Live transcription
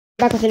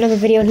Back with another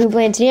video on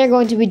Hoopland. Today I'm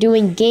going to be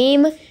doing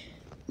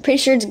pretty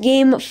sure it's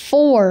game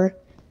 4.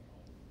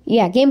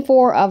 Yeah, game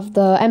 4 of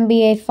the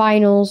NBA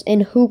Finals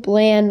in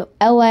Hoopland.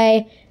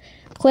 LA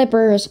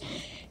Clippers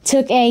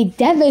took a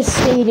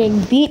devastating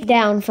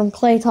beatdown from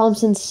Klay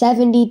Thompson,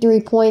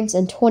 73 points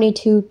and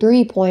 22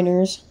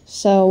 three-pointers.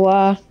 So,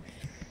 I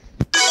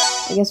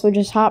guess we'll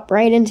just hop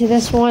right into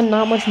this one.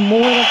 Not much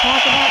more to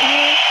talk about here.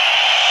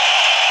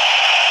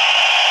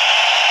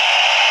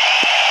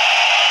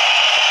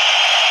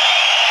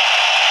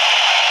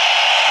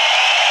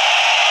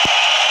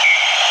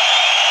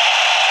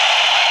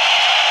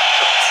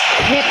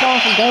 Hip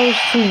off and goes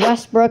to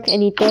Westbrook,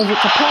 and he throws it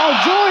to Paul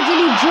George, and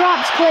he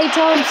drops Klay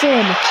Thompson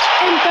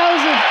and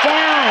throws it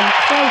down.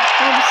 Klay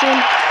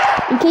Thompson.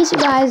 In case you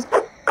guys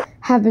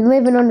have been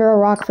living under a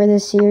rock for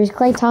this series,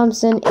 Klay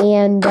Thompson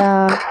and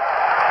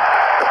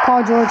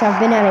Paul George have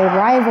been at a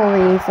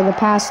rivalry for the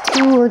past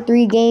 2 or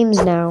 3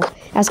 games now,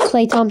 as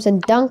Klay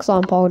Thompson dunks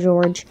on Paul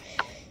George.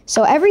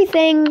 So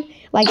everything,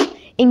 like,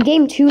 in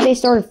game 2, they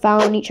started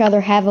fouling each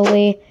other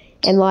heavily,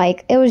 and,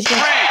 like, it was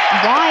just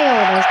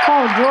wild as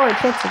Paul George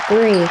hits a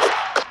 3.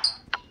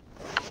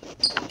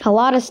 A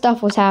lot of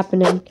stuff was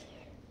happening.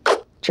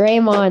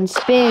 Draymond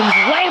spins.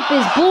 Layup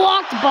is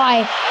blocked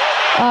by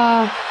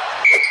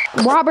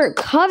Robert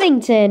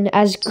Covington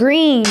as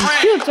Green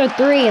shoots a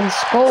 3 and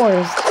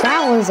scores.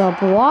 That was a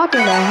block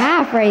and a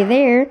half right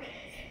there.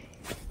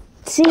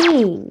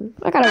 Dang.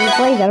 I gotta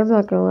replay that, I'm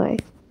not gonna lie.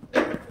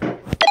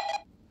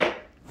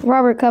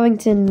 Robert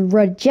Covington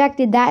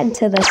rejected that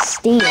into the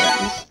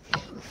stands.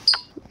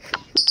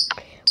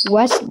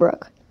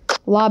 Westbrook.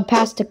 Lob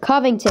pass to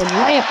Covington.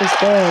 Layup is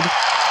good.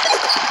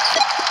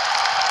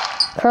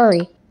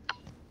 Curry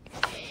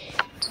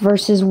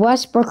versus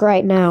Westbrook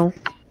right now.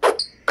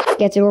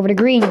 Gets it over to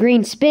Green.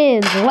 Green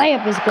spins.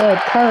 Layup is good.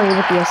 Curry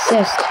with the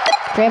assist.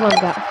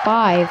 Draymond's got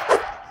 5.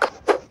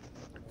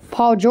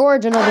 Paul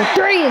George, another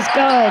 3 is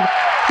good.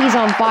 He's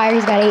on fire.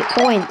 He's got 8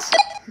 points.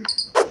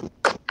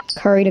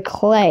 Curry to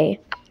Klay.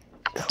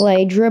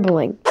 Klay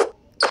dribbling.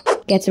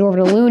 Gets it over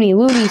to Looney.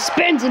 Looney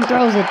spins and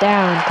throws it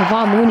down.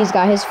 Kevon Looney's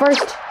got his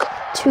first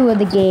 2 of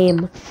the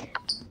game.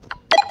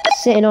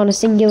 Sitting on a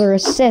singular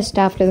assist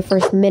after the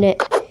first minute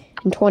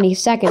and 20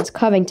 seconds.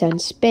 Covington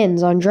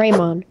spins on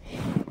Draymond.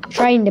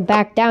 Trying to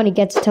back down. He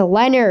gets it to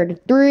Leonard.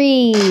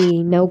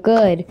 3. No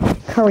good.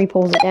 Curry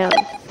pulls it down.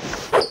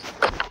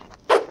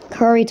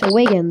 Curry to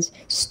Wiggins.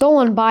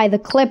 Stolen by the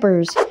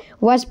Clippers.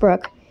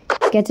 Westbrook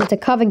gets it to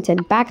Covington.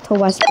 Back to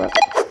Westbrook.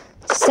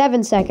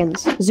 7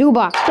 seconds.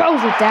 Zubac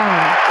throws it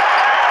down.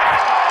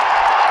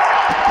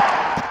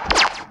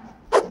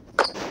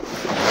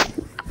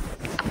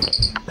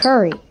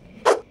 Curry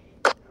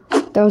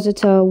throws it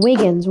to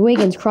Wiggins.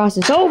 Wiggins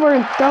crosses over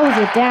and throws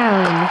it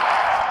down.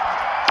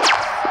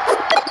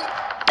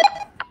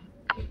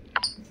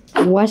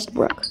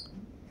 Westbrook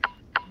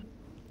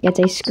gets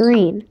a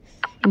screen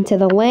into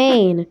the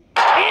lane.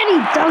 And he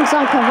dunks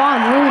on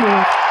Kevon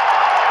Looney,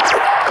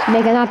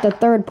 making that the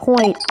 3rd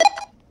point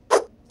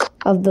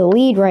of the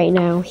lead right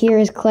now. Here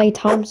is Klay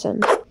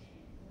Thompson.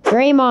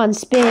 Draymond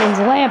spins.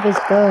 Layup is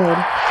good.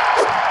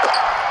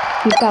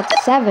 He's got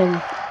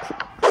 7.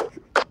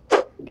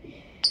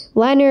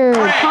 Leonard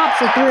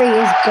pops a 3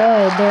 is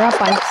good. They're up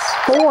by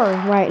 4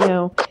 right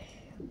now.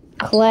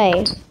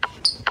 Klay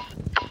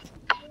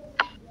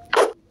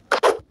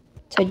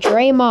to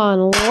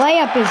Draymond.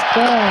 Layup is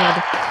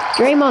good.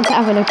 Draymond's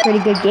having a pretty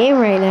good game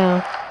right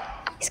now.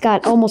 He's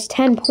got almost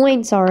 10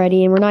 points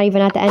already, and we're not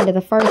even at the end of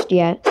the first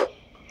yet.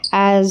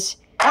 As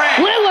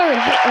Lillard,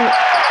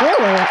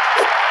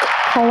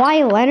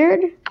 Kawhi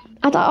Leonard?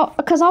 I thought,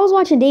 because I was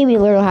watching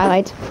Damian Lillard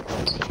highlights.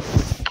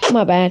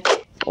 My bad.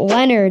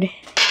 Leonard.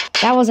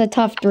 That was a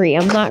tough 3,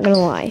 I'm not gonna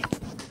lie.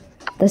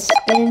 The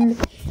spin.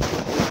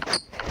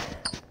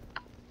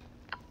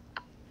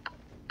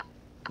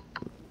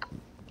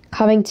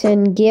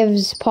 Covington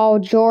gives Paul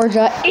George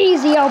an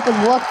easy open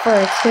look for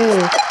a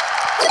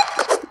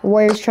 2.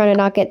 Warriors trying to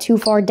not get too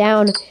far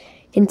down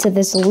into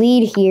this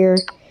lead here.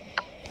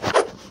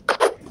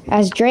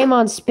 As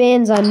Draymond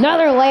spins,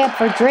 another layup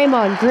for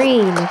Draymond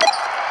Green.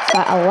 He's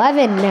got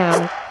 11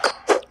 now.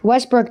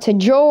 Westbrook to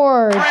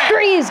George.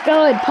 3 is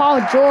good. Paul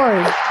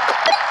George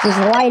is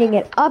lighting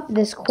it up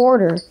this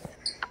quarter.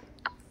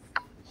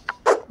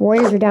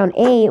 Warriors are down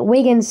 8.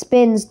 Wiggins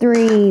spins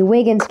 3.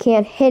 Wiggins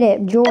can't hit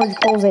it. George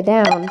pulls it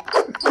down.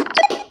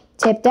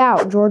 Tipped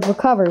out. George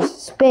recovers.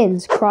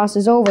 Spins.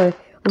 Crosses over.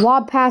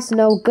 Lob pass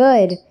no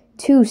good.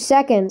 2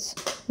 seconds.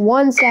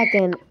 1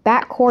 second.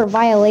 Backcourt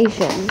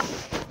violation.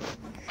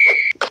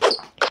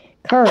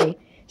 Curry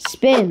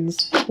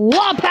spins.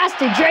 Lob pass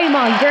to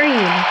Draymond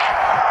Green.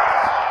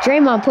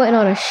 Draymond putting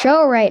on a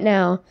show right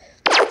now.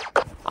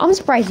 I'm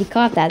surprised he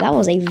caught that. That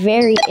was a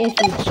very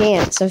iffy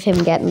chance of him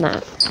getting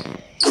that.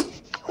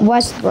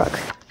 Westbrook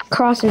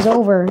crosses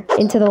over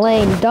into the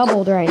lane,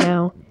 doubled right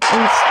now.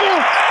 And still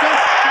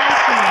gets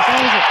past him and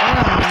throws it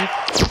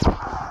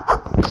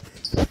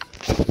down.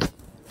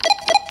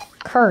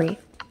 Curry.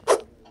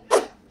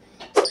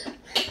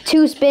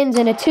 2 spins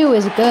and a 2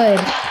 is good.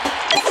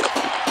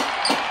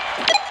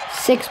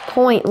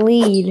 6-point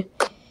lead.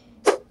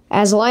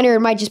 As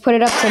Leonard might just put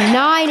it up to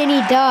 9, and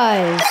he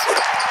does.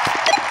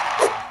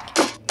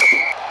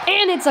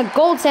 And it's a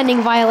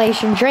goaltending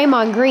violation.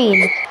 Draymond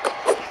Green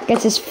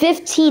gets his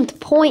 15th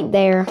point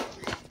there.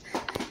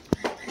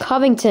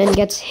 Covington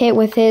gets hit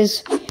with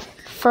his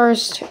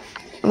first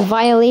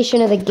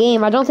violation of the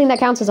game. I don't think that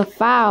counts as a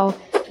foul.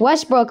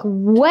 Westbrook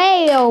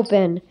way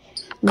open.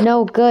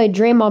 No good.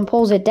 Draymond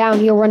pulls it down.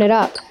 He'll run it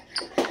up.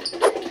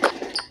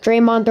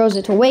 Draymond throws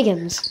it to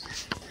Wiggins.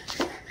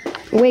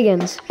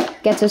 Wiggins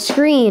gets a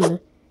screen.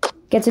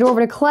 Gets it over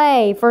to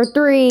Clay for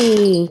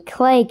 3.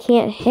 Clay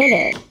can't hit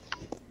it.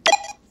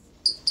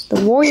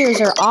 The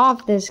Warriors are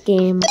off this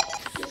game.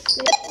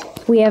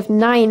 We have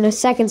 9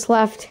 seconds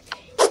left.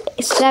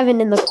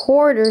 7 in the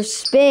quarter.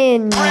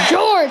 Spin.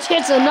 George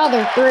hits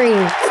another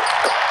 3.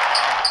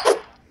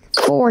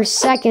 4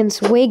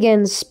 seconds.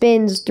 Wiggins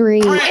spins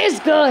 3. It's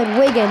good.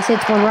 Wiggins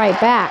hits one right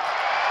back.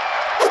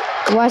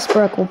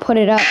 Westbrook will put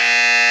it up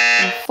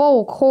in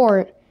full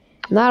court.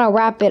 And that'll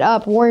wrap it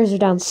up. Warriors are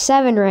down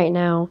 7 right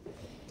now.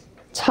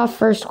 Tough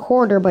first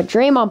quarter, but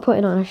Draymond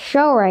putting on a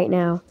show right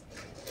now.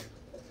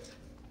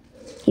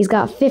 He's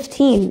got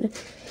 15.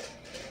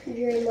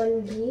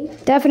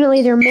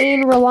 Definitely their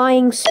main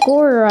relying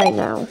scorer right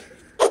now.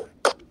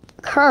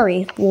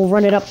 Curry will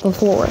run it up the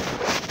floor.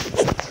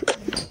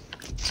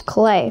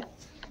 Clay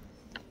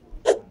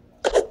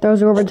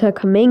throws it over to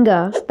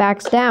Kuminga.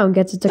 Backs down,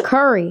 gets it to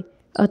Curry.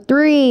 A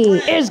 3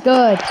 is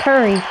good.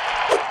 Curry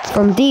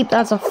from deep.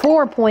 That's a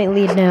 4-point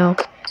lead now.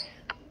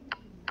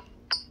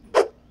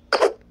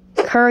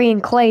 Curry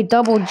and Clay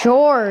double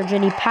George,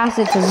 and he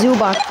passes it to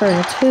Zubac for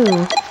a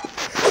 2.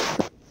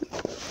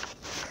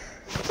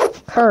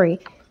 Curry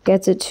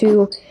gets it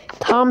to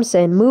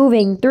Thompson.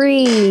 Moving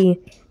 3.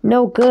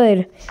 No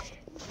good.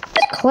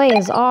 Clay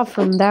is off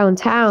from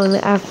downtown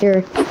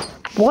after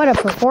what a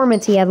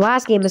performance he had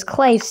last game as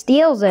Clay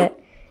steals it.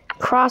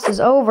 Crosses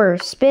over.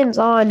 Spins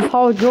on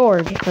Paul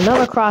George.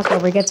 Another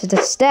crossover. Gets it to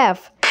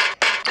Steph.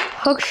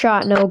 Hook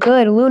shot. No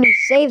good. Looney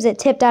saves it.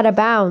 Tipped out of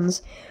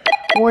bounds.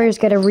 Warriors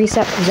get a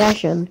reset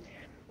possession.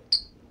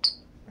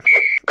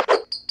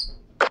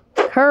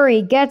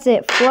 Curry gets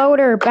it.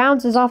 Floater.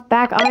 Bounces off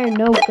back iron.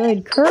 No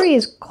good. Curry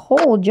is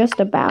cold just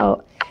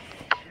about.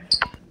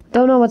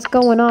 Don't know what's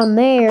going on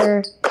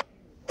there.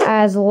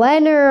 As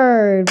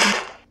Leonard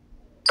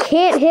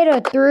can't hit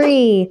a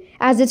 3.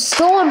 As it's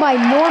stolen by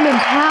Norman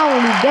Powell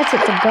and he gets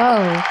it to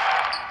go.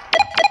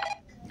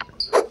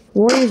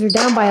 Warriors are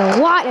down by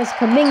a lot as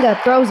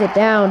Kuminga throws it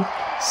down.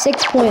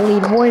 6-point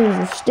lead. Warriors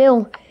are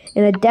still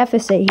in a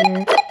deficit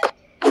here.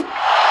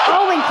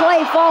 Oh, and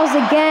Clay falls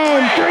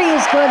again. 3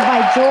 is good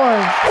by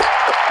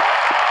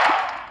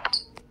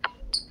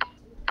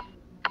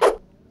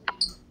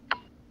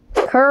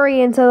George.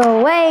 Curry into the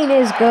lane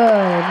is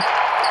good.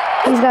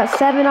 He's got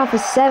 7 off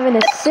of 7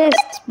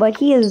 assists, but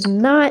he is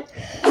not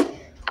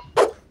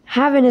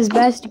having his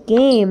best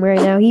game right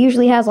now. He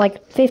usually has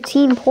like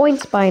 15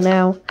 points by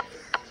now.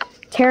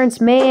 Terrence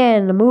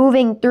Mann,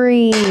 moving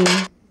 3.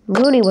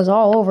 Looney was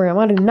all over him.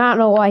 I do not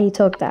know why he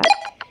took that.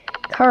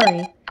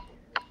 Curry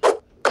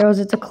throws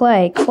it to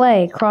Clay.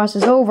 Clay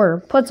crosses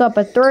over, puts up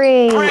a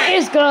 3.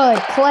 It's good.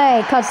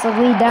 Clay cuts the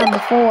lead down to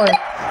 4.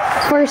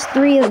 First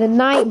 3 of the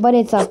night, but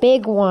it's a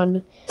big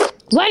one.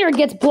 Leonard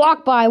gets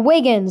blocked by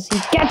Wiggins. He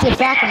gets it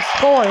back and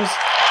scores.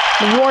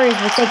 The Warriors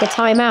will take a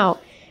timeout.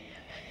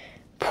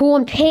 Poole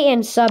and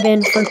Payton sub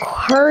in for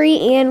Curry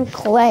and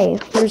Clay.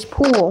 Here's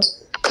Poole.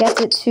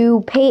 Gets it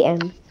to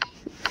Payton.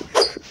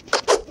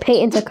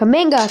 Payton to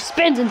Kuminga.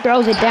 Spins and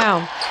throws it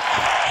down.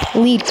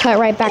 Lead cut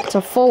right back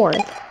to 4.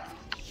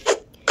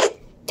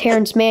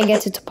 Terrence Mann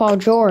gets it to Paul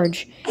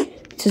George.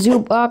 To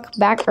Zubac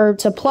back, or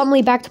to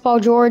Plumlee back to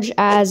Paul George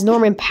as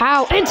Norman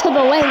Powell into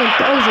the lane and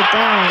throws it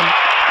down.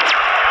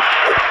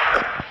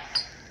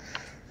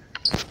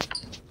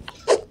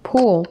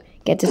 Poole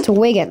gets it to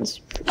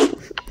Wiggins.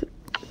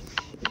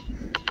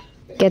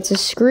 Gets a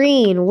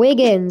screen.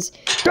 Wiggins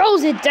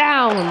throws it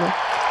down.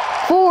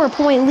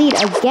 4-point lead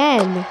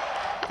again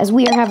as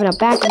we are having a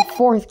back and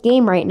forth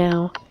game right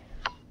now.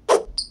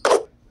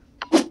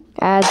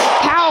 As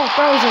Powell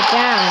throws it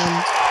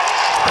down.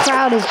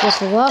 Crowd is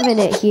just loving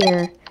it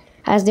here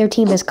as their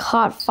team has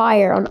caught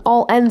fire on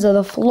all ends of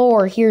the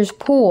floor. Here's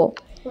Poole.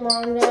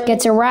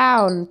 Gets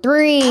around.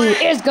 3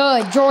 is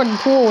good. Jordan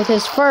Poole with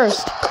his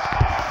first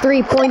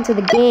 3 points of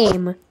the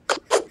game.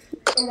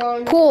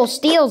 Poole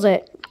steals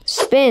it.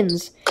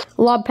 Spins.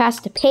 Lob pass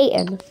to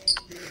Payton.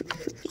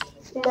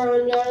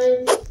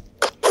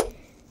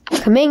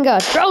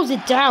 Kuminga throws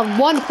it down.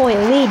 1-point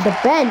lead. The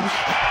bench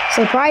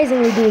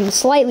surprisingly doing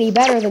slightly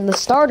better than the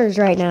starters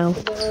right now.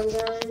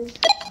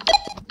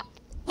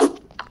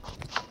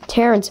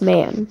 Terrence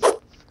Mann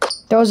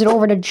throws it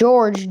over to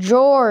George.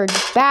 George,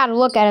 bad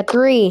look at a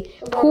 3.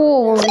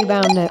 Poole will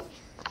rebound it.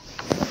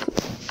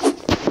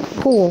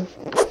 Poole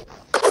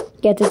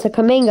gets it to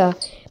Kuminga.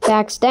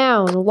 Backs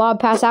down. Lob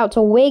pass out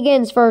to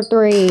Wiggins for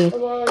 3.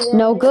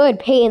 No good.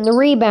 Payton the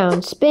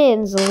rebound.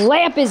 Spins.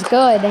 Layup is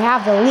good. They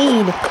have the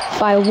lead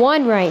by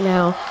 1 right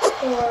now.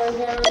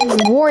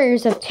 The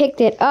Warriors have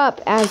picked it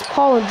up as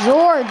Paul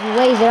George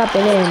lays it up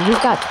and in.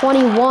 He's got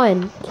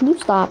 21. Can you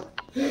stop?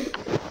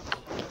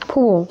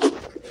 Poole.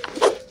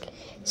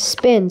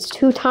 Spins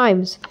 2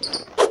 times.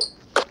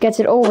 Gets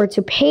it over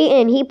to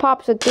Peyton. He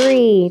pops a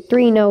 3.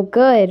 3 no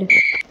good.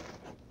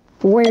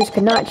 The Warriors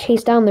could not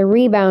chase down the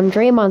rebound.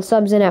 Draymond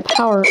subs in at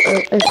power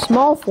or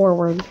small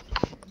forward.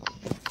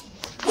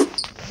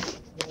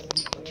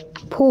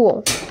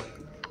 Poole.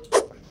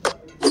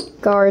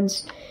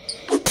 Guards.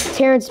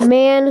 Terrence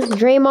Mann.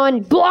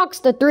 Draymond blocks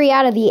the 3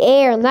 out of the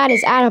air, and that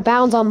is out of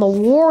bounds on the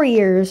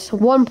Warriors.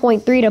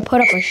 1.3 to put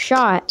up a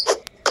shot.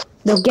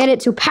 They'll get it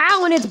to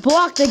Powell, and it's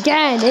blocked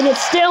again, and it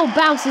still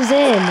bounces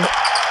in.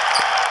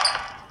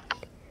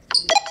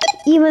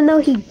 Even though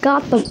he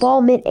got the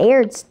ball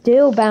mid-air, it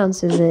still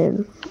bounces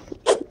in.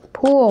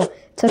 Poole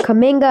to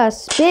Kuminga.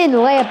 Spin.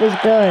 Layup is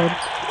good.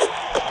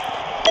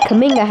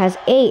 Kuminga has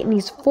 8, and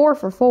he's 4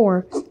 for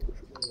 4.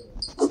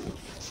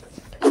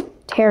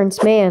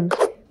 Terrence Mann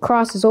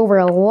crosses over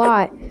a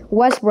lot.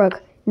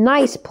 Westbrook.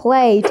 Nice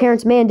play.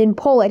 Terrence Mann didn't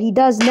pull it. He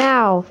does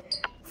now.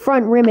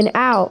 Front rim and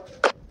out.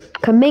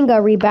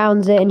 Kuminga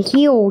rebounds it, and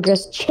he'll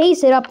just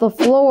chase it up the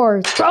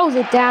floor. Throws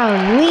it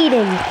down.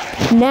 Leading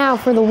now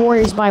for the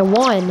Warriors by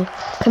 1.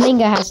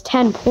 Kuminga has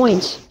 10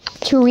 points.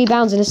 2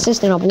 rebounds, an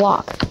assist, and a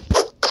block.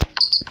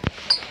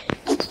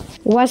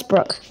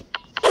 Westbrook.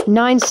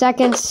 9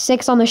 seconds.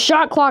 6 on the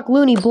shot clock.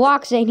 Looney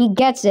blocks it, and he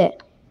gets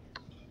it.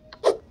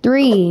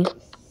 3,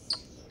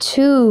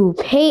 2.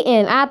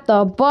 Peyton at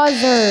the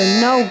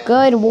buzzer. No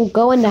good. We'll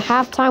go into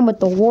halftime with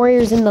the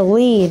Warriors in the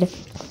lead.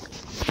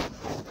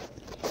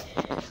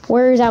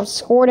 Warriors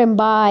outscored him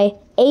by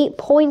 8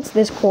 points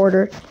this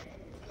quarter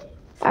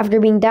after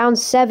being down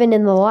 7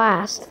 in the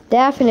last.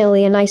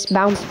 Definitely a nice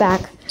bounce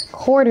back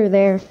quarter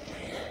there.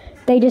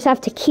 They just have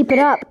to keep it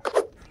up.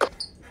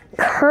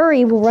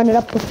 Curry will run it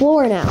up the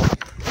floor now.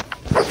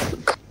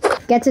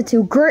 Gets it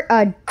to what?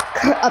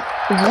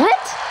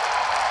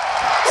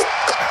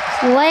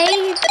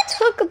 Clay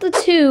took the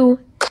 2,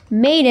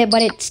 made it,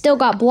 but it still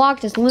got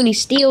blocked as Looney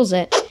steals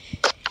it.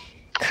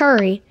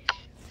 Curry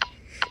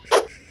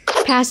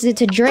passes it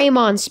to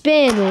Draymond.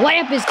 Spin.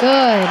 Layup is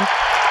good.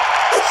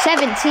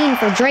 17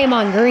 for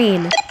Draymond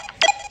Green.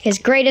 His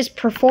greatest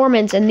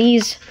performance in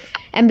these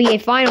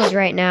NBA Finals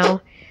right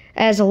now.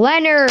 As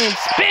Leonard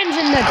spins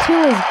and the 2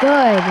 is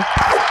good.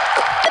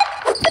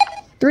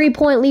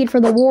 3-point lead for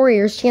the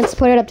Warriors. Chance to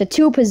put it up to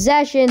 2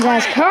 possessions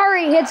as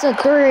Curry hits a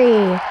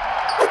 3.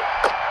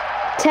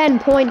 10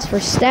 points for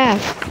Steph.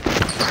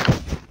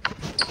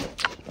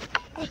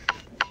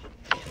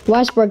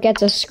 Westbrook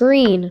gets a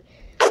screen.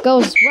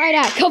 Goes right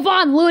at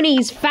Kevon Looney.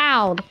 He's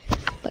fouled,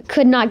 but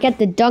could not get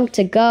the dunk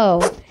to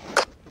go.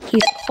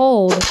 He's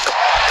cold.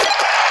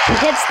 He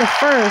hits the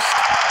first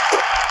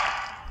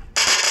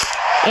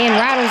and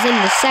rattles in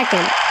the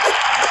second.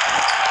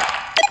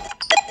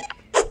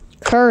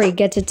 Curry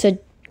gets it to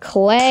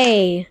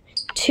Clay.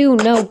 2,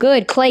 no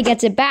good. Clay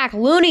gets it back.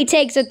 Looney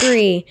takes a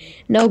 3.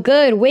 No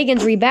good.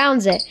 Wiggins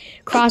rebounds it.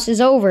 Crosses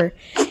over.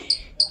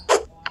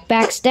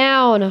 Backs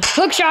down.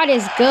 Hook shot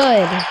is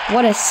good.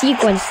 What a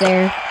sequence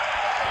there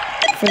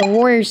for the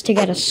Warriors to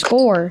get a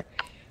score.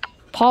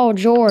 Paul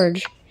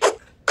George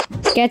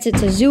gets it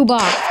to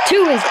Zubac. 2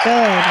 is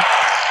good.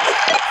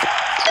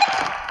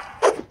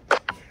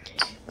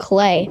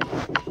 Clay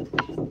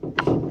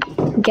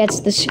gets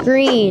the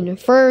screen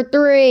for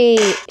 3.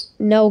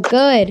 No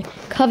good.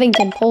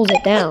 Covington pulls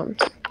it down.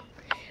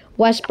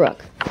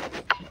 Westbrook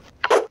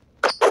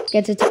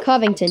gets it to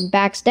Covington.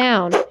 Backs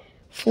down.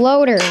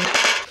 Floater.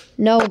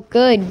 No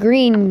good.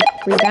 Green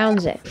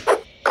rebounds it.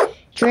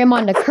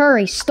 Draymond to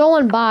Curry.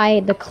 Stolen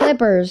by the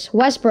Clippers.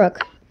 Westbrook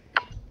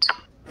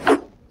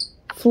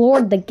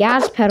floored the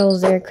gas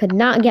pedals there. Could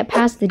not get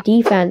past the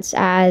defense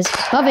as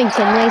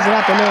Covington lays it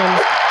up and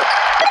in.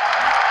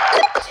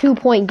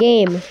 2-point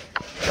game.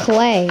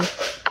 Clay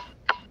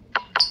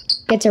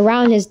gets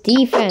around his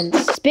defense.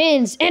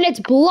 Spins, and it's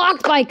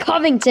blocked by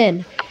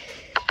Covington.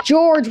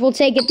 George will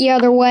take it the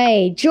other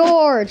way.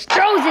 George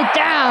throws it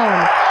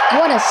down.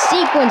 What a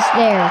sequence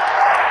there.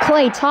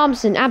 Klay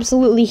Thompson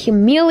absolutely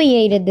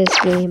humiliated this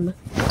game.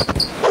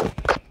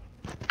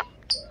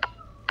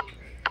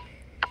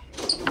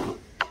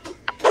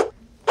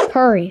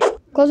 Curry.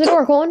 Close the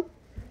door, Colin.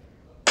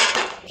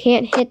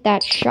 Can't hit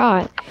that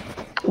shot.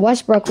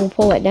 Westbrook will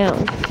pull it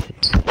down.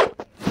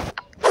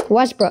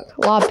 Westbrook.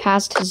 Lob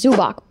pass to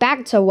Zubac.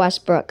 Back to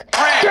Westbrook.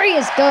 3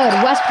 is good.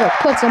 Westbrook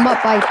puts him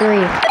up by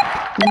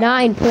 3.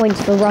 9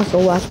 points for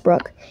Russell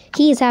Westbrook.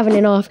 He's having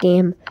an off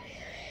game.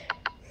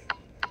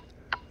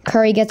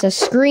 Curry gets a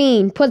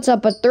screen. Puts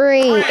up a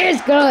 3.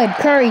 Is good.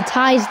 Curry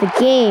ties the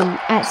game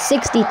at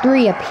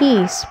 63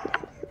 apiece.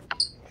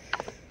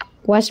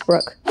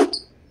 Westbrook.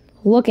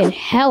 Looking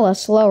hella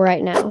slow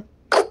right now.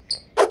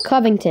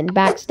 Covington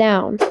backs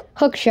down.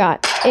 Hook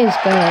shot is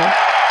good.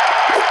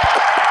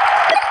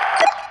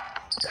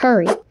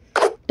 Curry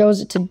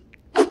throws it to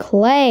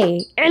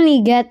Clay, and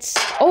he gets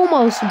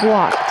almost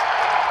blocked.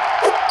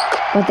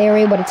 But they were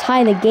able to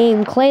tie the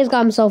game. Clay's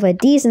got himself a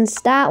decent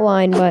stat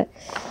line, but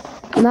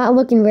not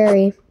looking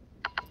very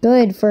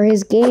good for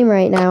his game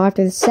right now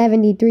after the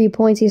 73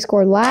 points he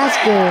scored last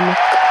game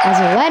as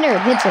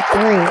Leonard hits a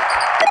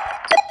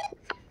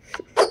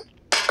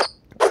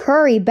 3.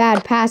 Curry,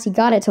 bad pass. He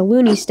got it to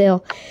Looney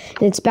still.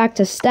 And it's back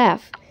to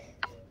Steph.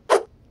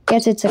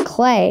 Gets it to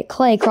Clay.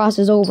 Clay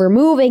crosses over.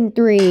 Moving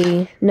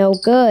 3. No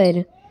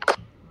good.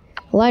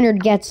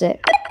 Leonard gets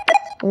it.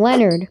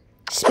 Leonard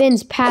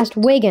spins past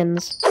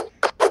Wiggins.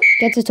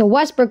 Gets it to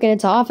Westbrook, and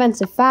it's an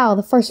offensive foul.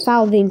 The first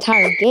foul of the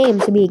entire game,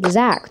 to be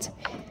exact.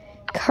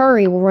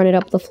 Curry will run it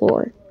up the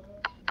floor.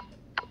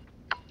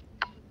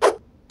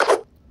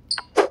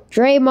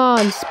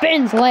 Draymond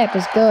spins. Layup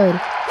is good.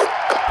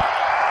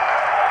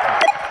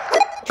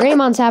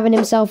 Draymond's having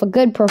himself a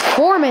good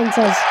performance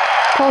as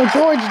Paul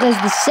George does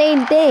the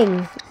same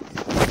thing.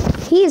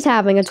 He's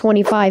having a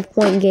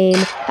 25-point game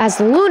as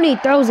Looney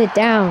throws it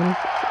down.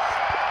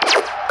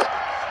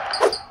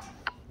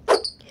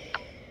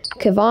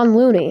 Kevon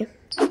Looney,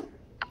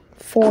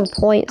 4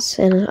 points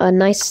and a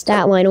nice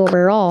stat line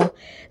overall.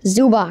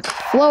 Zubac,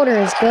 floater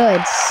is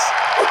good.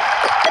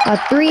 A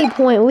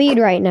 3-point lead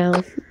right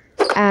now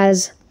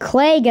as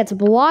Clay gets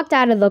blocked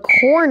out of the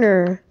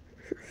corner.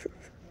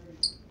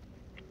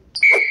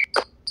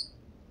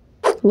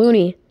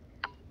 Looney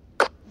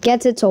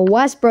gets it to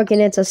Westbrook,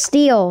 and it's a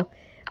steal.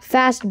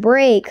 Fast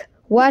break.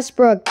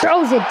 Westbrook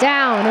throws it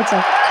down. It's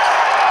a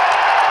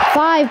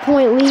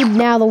 5-point lead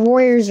now. The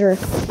Warriors are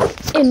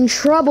in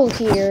trouble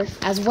here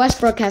as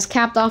Westbrook has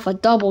capped off a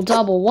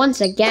double-double once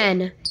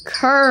again.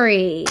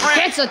 Curry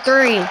gets a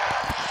 3.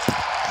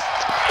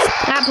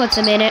 That puts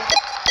him in it.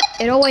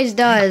 It always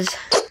does.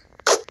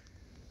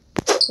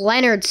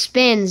 Leonard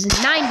spins.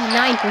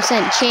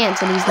 99%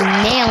 chance, and he's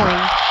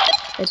nailing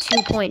the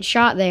 2-point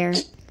shot there.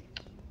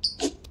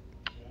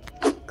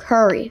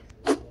 Curry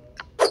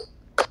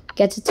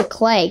gets it to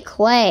Clay.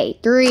 Clay,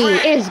 3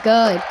 is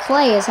good.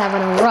 Clay is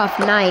having a rough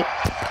night.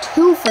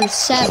 2 for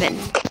 7.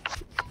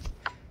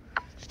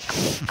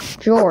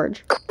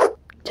 George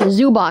to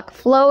Zubac.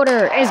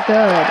 Floater is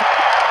good.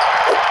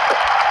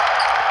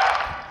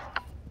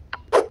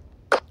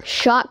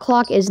 Shot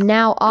clock is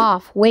now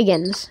off.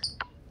 Wiggins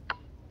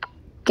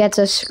gets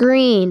a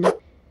screen.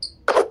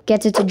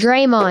 Gets it to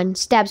Draymond.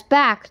 Steps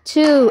back.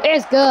 2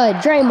 is good.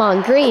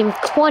 Draymond Green,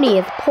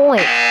 20th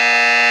point.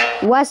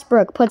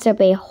 Westbrook puts up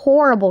a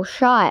horrible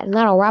shot, and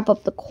that'll wrap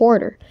up the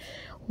quarter.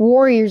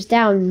 Warriors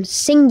down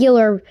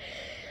singular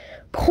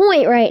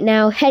point right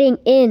now, heading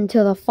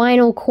into the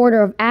final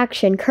quarter of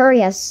action.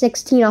 Curry has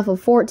 16 off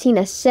of 14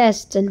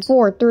 assists and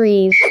 4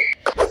 threes.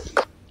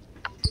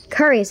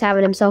 Curry's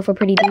having himself a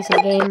pretty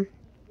decent game.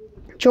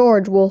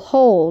 George will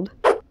hold.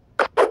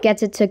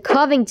 Gets it to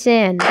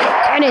Covington,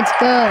 and it's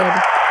good.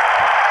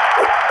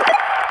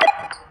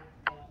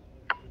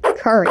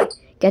 Curry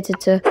gets it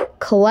to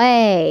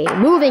Clay.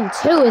 Moving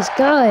 2 is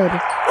good.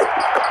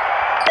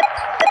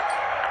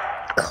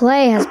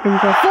 Clay has been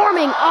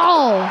performing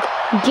all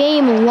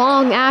game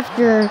long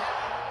after,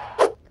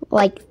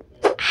 like,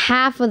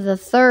 half of the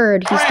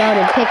third. He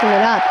started picking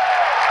it up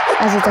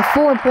as it's a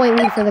 4-point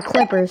lead for the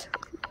Clippers.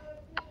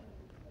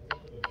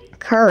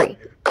 Curry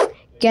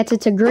gets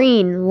it to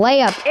Green.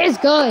 Layup is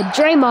good.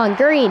 Draymond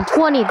Green,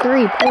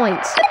 23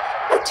 points.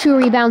 2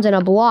 rebounds and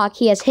a block.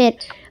 He has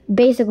hit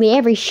basically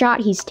every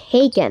shot he's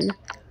taken.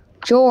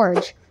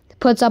 George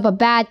puts up a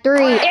bad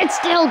 3. It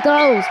still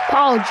goes.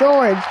 Paul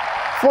George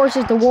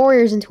forces the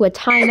Warriors into a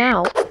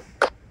timeout.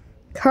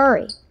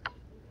 Curry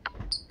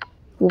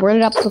will run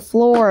it up the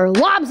floor.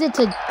 Lobs it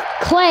to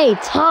Klay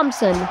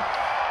Thompson.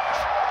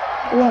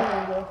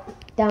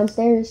 What?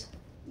 Downstairs.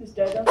 Is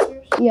Dad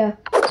downstairs? Yeah.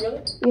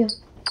 Really? Yeah.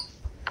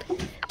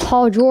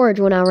 Paul George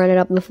will now run it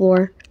up the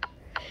floor.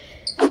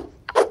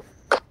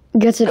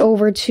 Gets it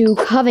over to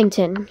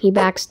Covington. He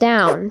backs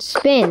down.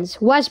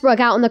 Spins. Westbrook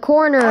out in the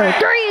corner.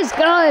 3 is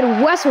good.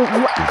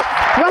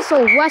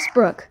 Russell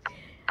Westbrook.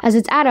 As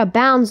it's out of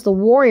bounds, the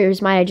Warriors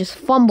might have just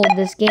fumbled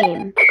this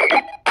game.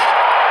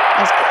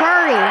 As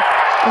Curry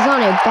is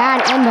on a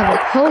bad end of a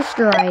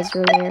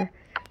posterizer there.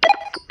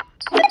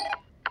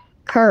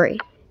 Curry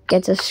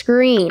gets a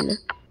screen.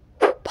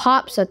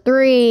 Pops a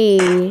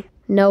 3.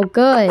 No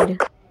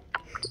good.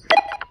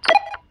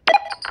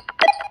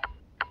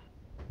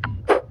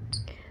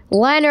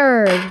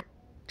 Leonard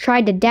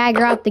tried to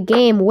dagger out the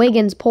game.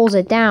 Wiggins pulls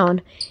it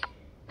down.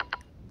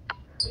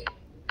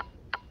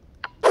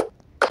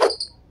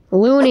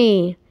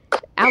 Looney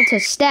out to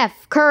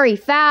Steph. Curry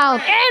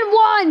fouled and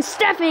 1.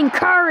 Stephen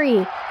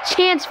Curry.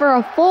 Chance for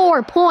a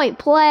 4-point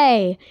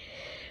play.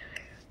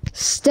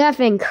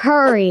 Stephen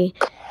Curry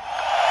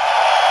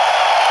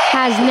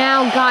has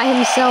now got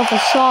himself a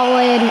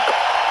solid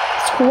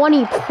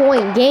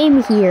 20-point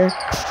game here.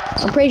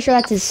 I'm pretty sure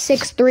that's his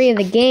 6th 3 of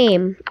the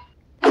game.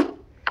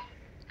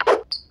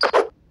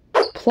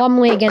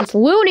 Plumlee against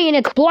Looney, and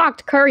it's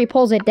blocked. Curry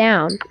pulls it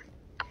down.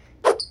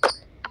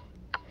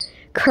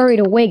 Curry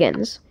to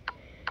Wiggins.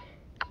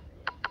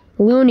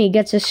 Looney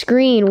gets a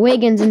screen.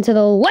 Wiggins into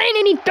the lane,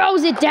 and he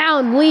throws it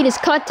down. Lead is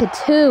cut to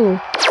 2.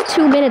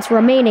 2 minutes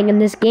remaining in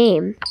this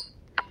game.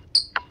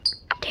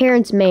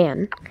 Terrence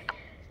Mann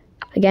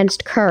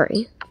against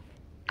Curry.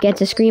 Gets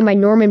a screen by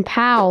Norman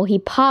Powell. He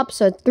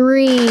pops a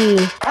three.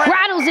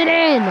 Rattles it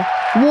in.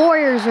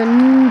 Warriors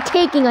are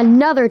taking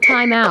another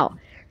timeout.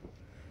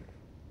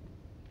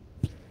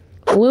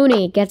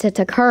 Looney gets it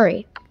to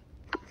Curry.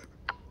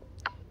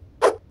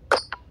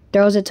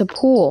 Throws it to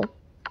Poole.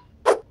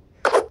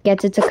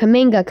 Gets it to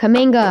Kuminga.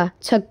 Kuminga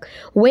to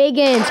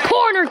Wiggins.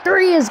 Corner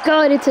three is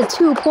good. It's a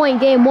 2-point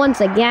game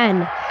once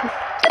again.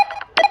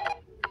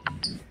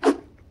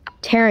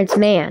 Terrence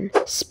Mann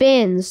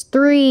spins.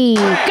 Three.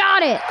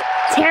 Got it.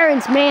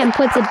 Terrence Mann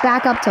puts it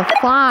back up to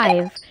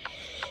 5.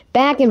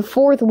 Back and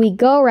forth we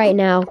go right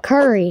now.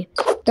 Curry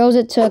throws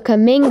it to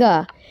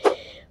Kuminga.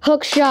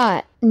 Hook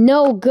shot.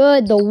 No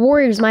good. The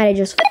Warriors might have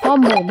just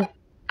fumbled.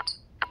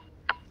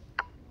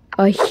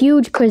 A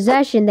huge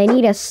possession. They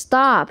need a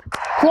stop.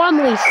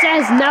 Plumlee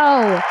says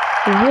no.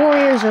 The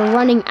Warriors are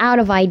running out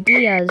of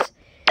ideas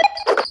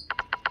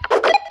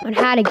on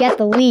how to get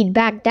the lead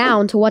back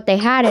down to what they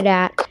had it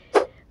at.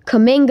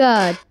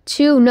 Kuminga,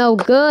 2, no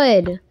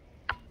good.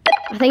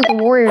 I think the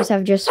Warriors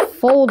have just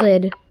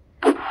folded.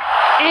 And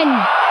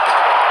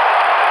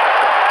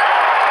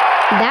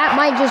that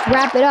might just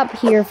wrap it up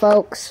here,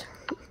 folks.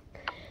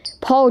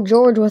 Paul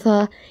George with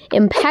an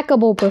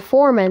impeccable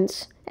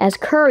performance as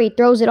Curry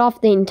throws it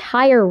off the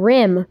entire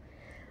rim.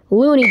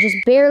 Looney just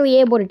barely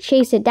able to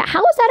chase it down.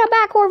 How is that a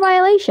backcourt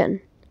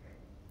violation?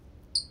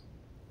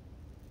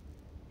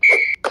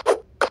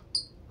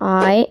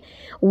 Alright.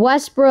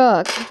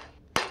 Westbrook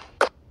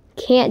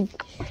can't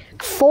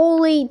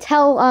fully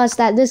tell us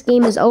that this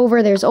game is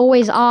over. There's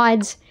always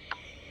odds.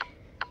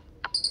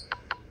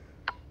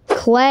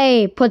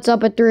 Clay puts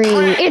up a three.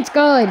 It's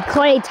good.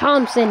 Klay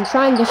Thompson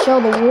trying to show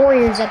the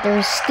Warriors that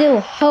there's still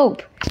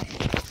hope.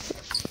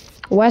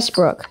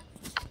 Westbrook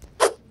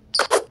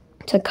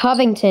to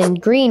Covington.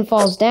 Green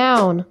falls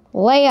down.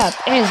 Layup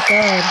is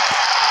good.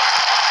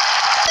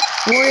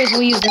 Warriors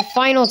will use their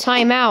final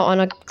timeout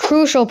on a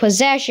crucial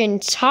possession.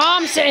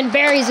 Thompson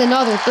buries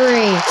another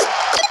three.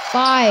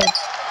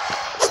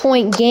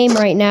 5-point game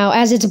right now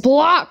as it's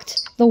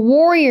blocked. The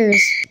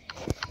Warriors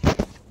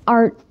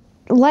are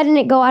letting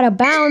it go out of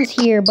bounds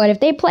here, but if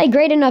they play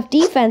great enough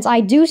defense, I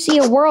do see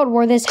a world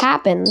where this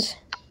happens.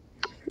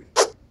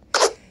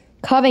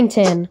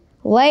 Covington.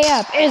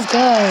 Layup is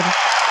good.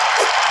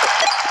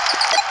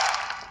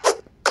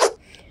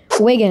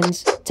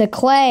 Wiggins to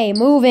Clay.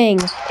 Moving.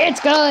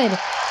 It's good.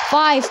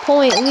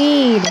 5-point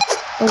lead.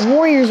 The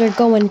Warriors are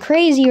going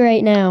crazy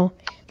right now.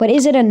 But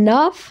is it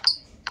enough?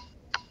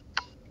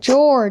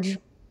 George.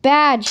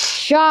 Bad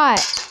shot.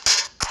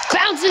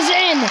 Bounces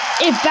in.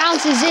 It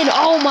bounces in.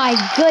 Oh my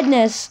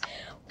goodness.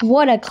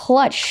 What a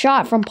clutch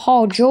shot from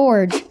Paul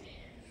George.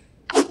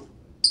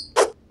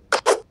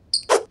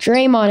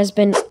 Draymond has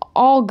been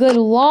all good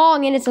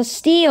long, and it's a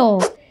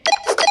steal.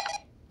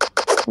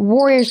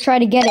 Warriors try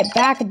to get it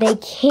back. They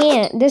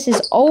can't. This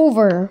is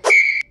over.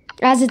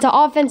 As it's an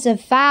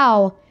offensive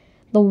foul,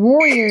 the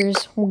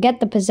Warriors will get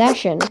the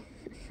possession.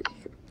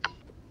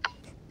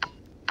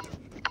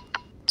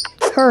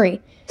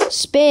 Curry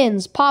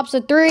spins, pops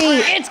a three.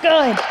 It's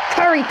good.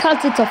 Curry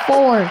cuts it to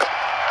 4.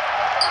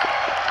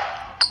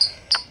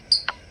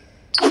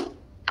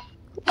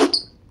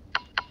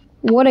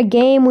 What a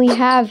game we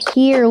have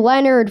here.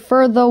 Leonard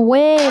for the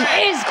win.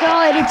 It's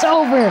good. It's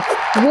over.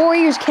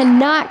 Warriors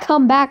cannot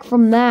come back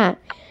from that.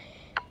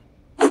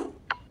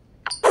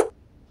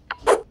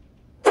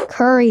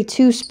 Curry,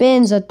 2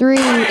 spins, a 3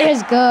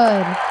 is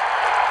good.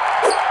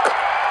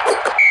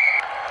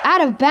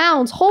 Out of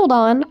bounds. Hold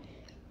on.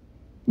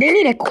 They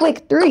need a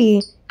quick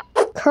 3.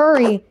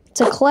 Curry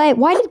to Clay.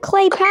 Why did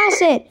Clay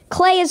pass it?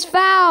 Clay is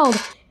fouled.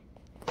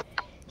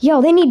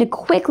 Yo, they need to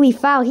quickly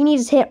foul. He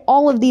needs to hit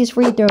all of these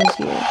free throws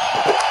here.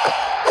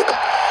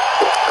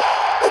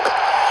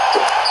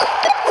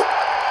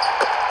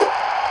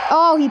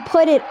 Oh, he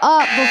put it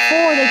up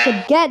before they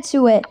could get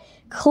to it.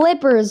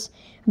 Clippers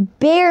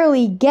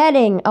barely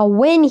getting a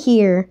win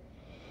here.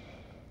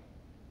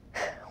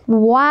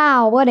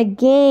 Wow, what a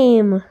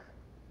game.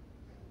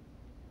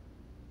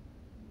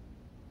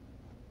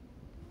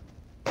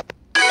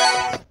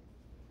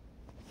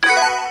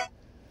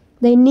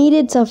 They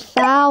needed to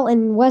foul,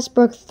 and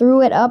Westbrook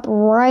threw it up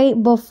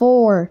right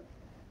before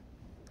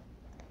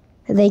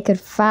they could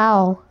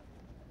foul.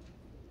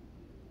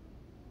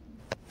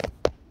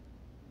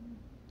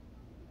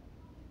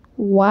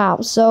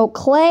 Wow. So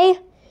Clay,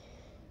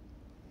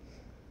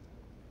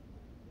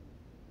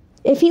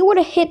 if he would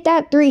have hit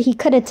that 3, he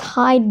could have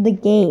tied the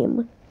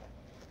game.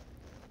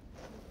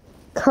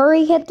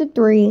 Curry hit the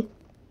 3.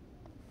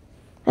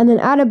 And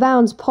then out of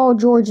bounds, Paul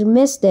George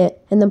missed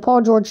it. And then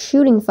Paul George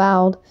shooting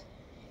fouled.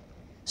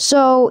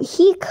 So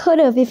he could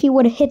have, if he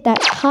would have hit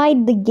that,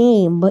 tied the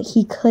game, but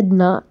he could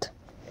not.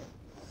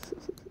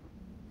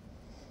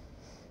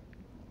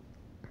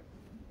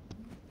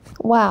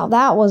 Wow,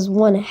 that was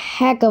one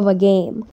heck of a game.